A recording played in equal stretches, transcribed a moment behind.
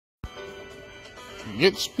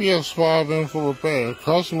Gets PS5 in for repair.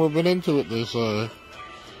 Customer been into it, they say.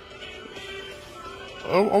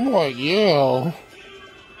 I'm like, yeah.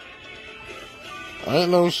 I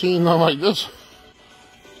ain't never seen nothing like this.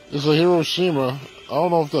 It's a Hiroshima. I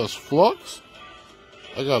don't know if that's flux.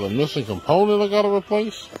 I got a missing component I gotta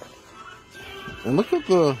replace. And look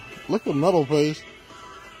at metal paste.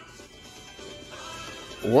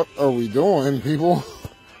 What are we doing, people?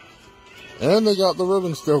 And they got the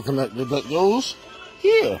ribbon still connected that goes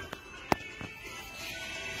here.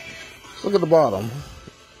 Look at the bottom.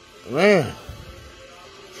 Man,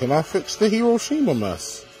 can I fix the Hiroshima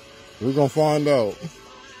mess? We're gonna find out.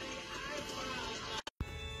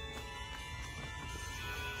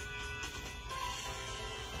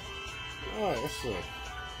 Alright, let's see.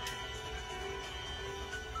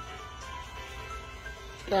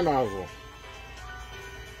 That nozzle.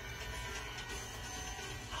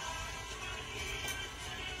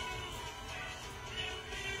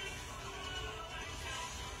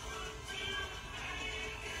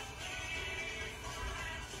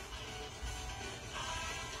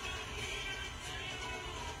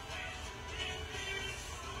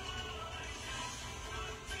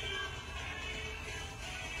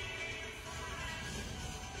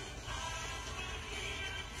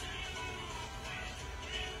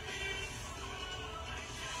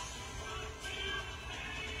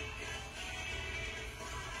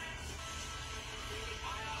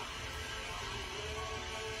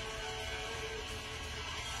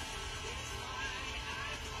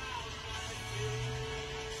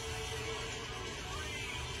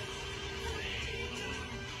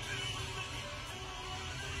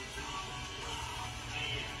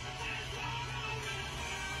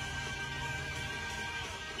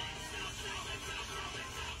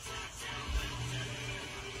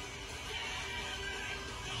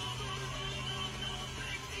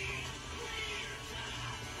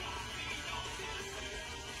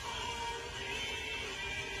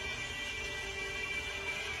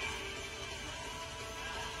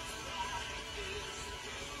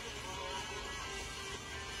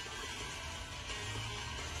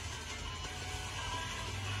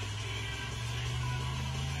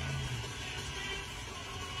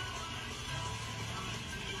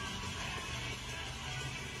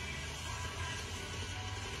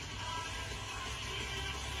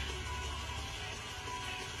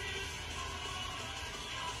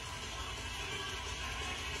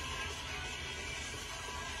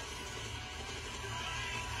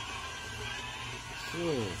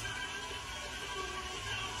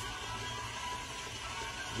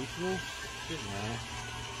 Weakness? Shit, man.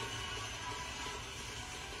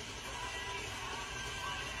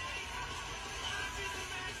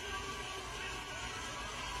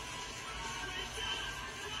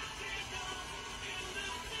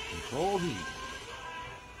 Control heat.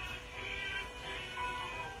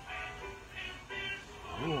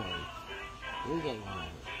 Anyway, where's that line?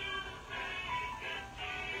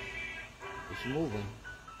 It's moving.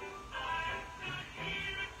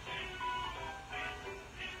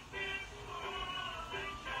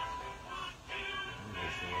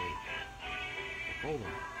 Hold on.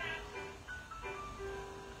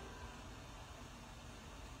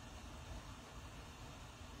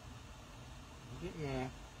 Getting there.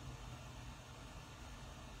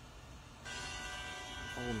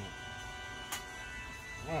 Hold on.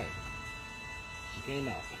 Alright. She came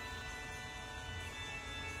out.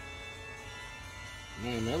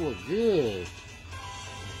 Man, that looked good.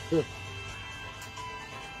 Alright.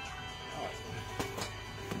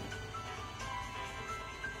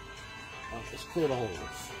 Let's clear the holes.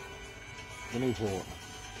 Let me pour it.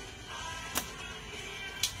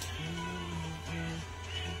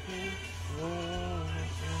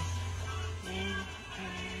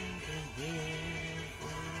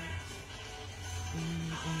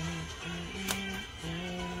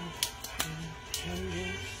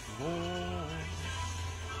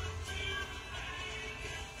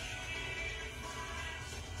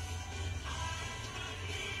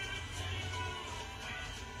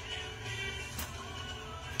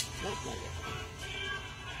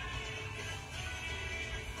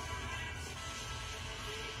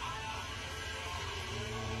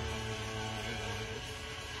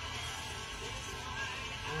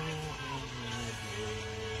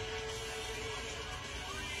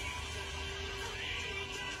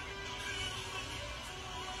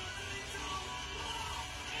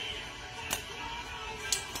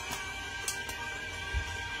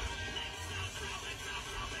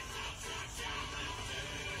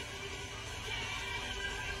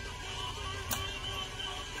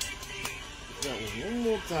 That was one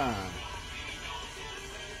more time.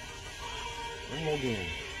 One more game.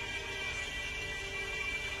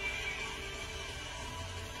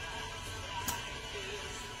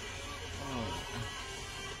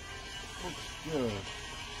 Looks good.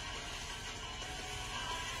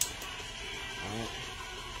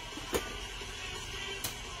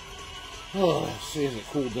 Oh, see as it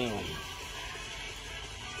cooled down.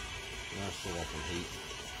 Now still up in heat.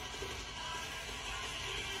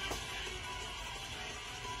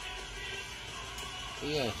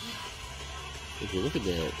 Yes. If you look at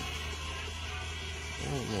that, I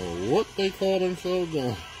don't know what they call themselves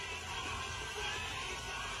doing.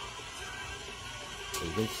 As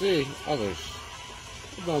you can see, others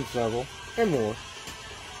have done several and more.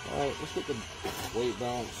 Alright, let's get the weight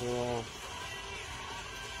balancer off.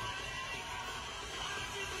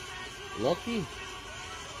 Lucky.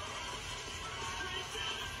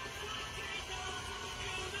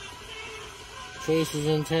 Trace is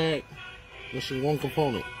intact. Missing one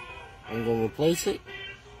component. I'm going to replace it.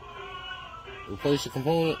 Replace the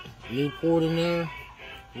component. New port in there.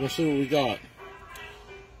 We're going to see what we got.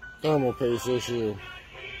 Thermal paste issue.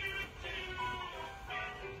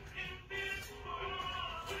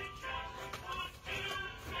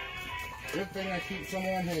 Good thing I keep some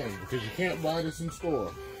on hand because you can't buy this in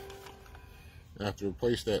store. I have to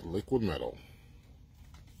replace that liquid metal.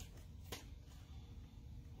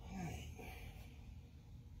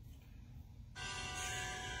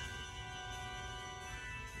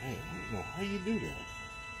 Man, I don't know how you do that.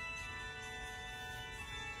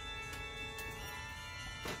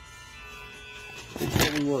 What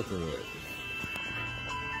are we working with?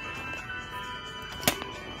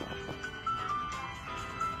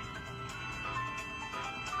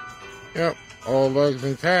 Yep, all legs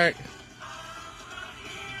intact.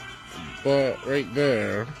 But right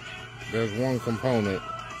there, there's one component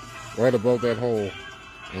right above that hole.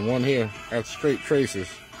 And one here has straight traces.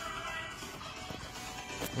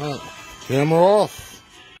 Alright, camera off.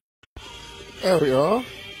 There we are.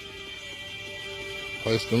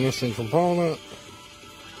 Place the missing component.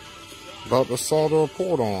 About to solder a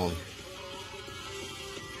port on.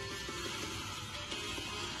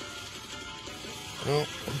 Well,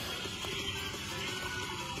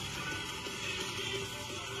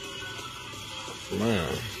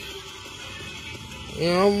 man.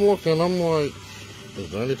 Yeah, I'm looking, I'm like,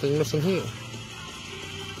 is there anything missing here?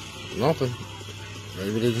 Nothing.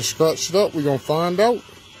 Maybe they just scratched it up. We're going to find out.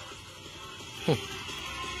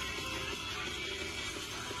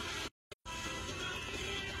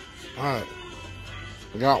 Alright.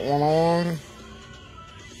 We got one on.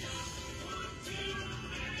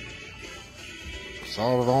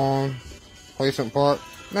 Soldered on. Placement part.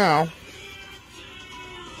 Now,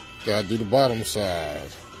 gotta do the bottom side.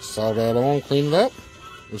 Solder that on, clean it up.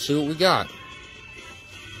 We'll see what we got.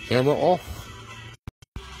 Camera off.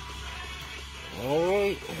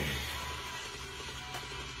 Alright.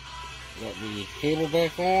 Got the cable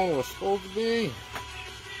back on where it's supposed to be.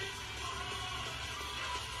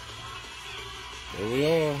 There we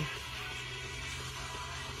are.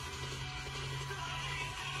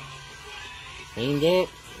 Cleaned up.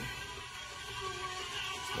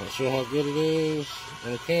 Not sure how good it is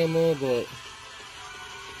on the camera, but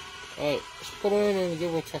alright, let's put it in and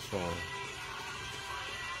give it a test run.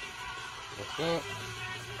 Like that.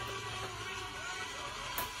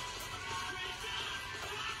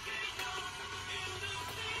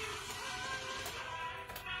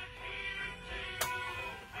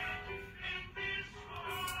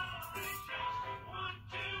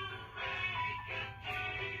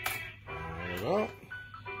 There we go.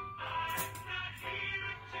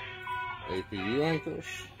 APU anchors.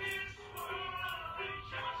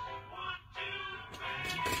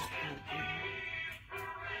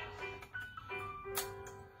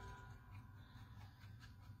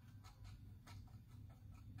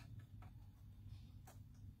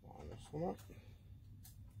 Line this one up.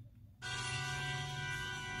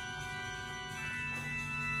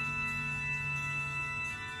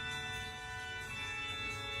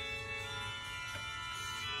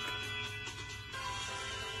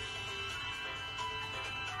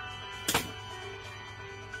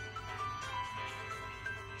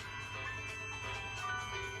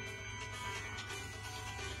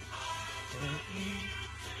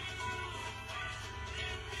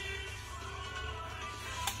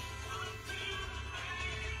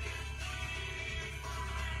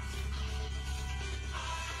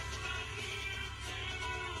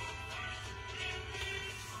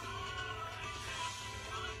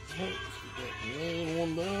 Let's get the main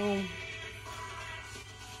one down.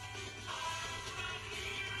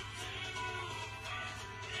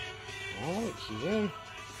 Alright, she's in.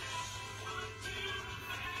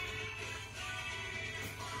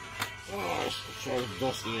 Oh, let's try this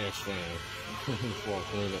dusty ass fan before I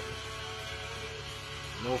clean it.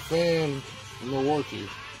 No fan, no working.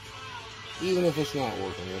 Even if it's not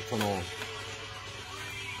working, it'll turn on.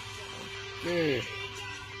 Okay.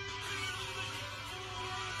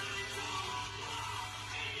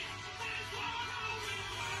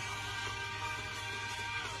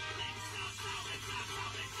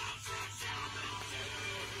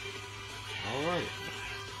 Alright.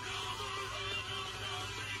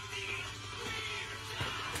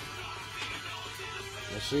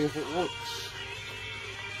 Let's see if it works.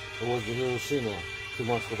 It was the Hiroshima, too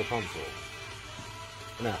much for the console.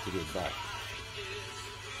 I'm gonna have to give it back.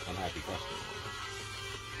 Unhappy customer.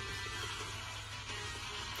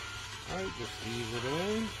 Alright, just ease it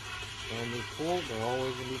in. Standard port, they're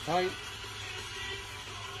always gonna be tight.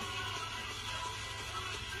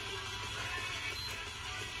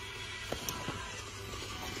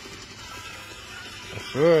 That's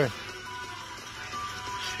good.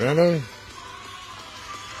 Spinning.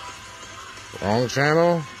 Wrong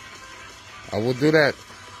channel. I will do that.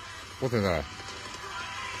 What is that?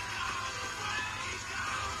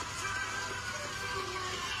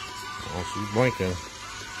 Oh, she's blinking.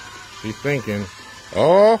 She's thinking.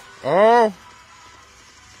 Oh.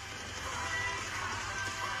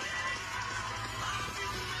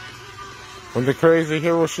 From the crazy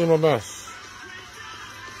Hiroshima mess,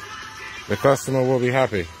 the customer will be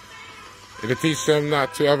happy. It'll teach them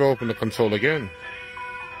not to ever open the console again.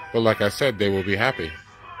 But like I said, they will be happy.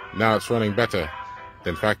 Now it's running better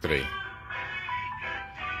than factory.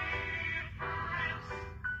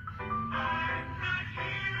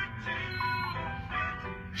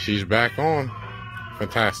 She's back on.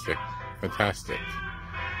 Fantastic. Fantastic.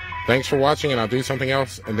 Thanks for watching, and I'll do something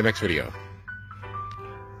else in the next video.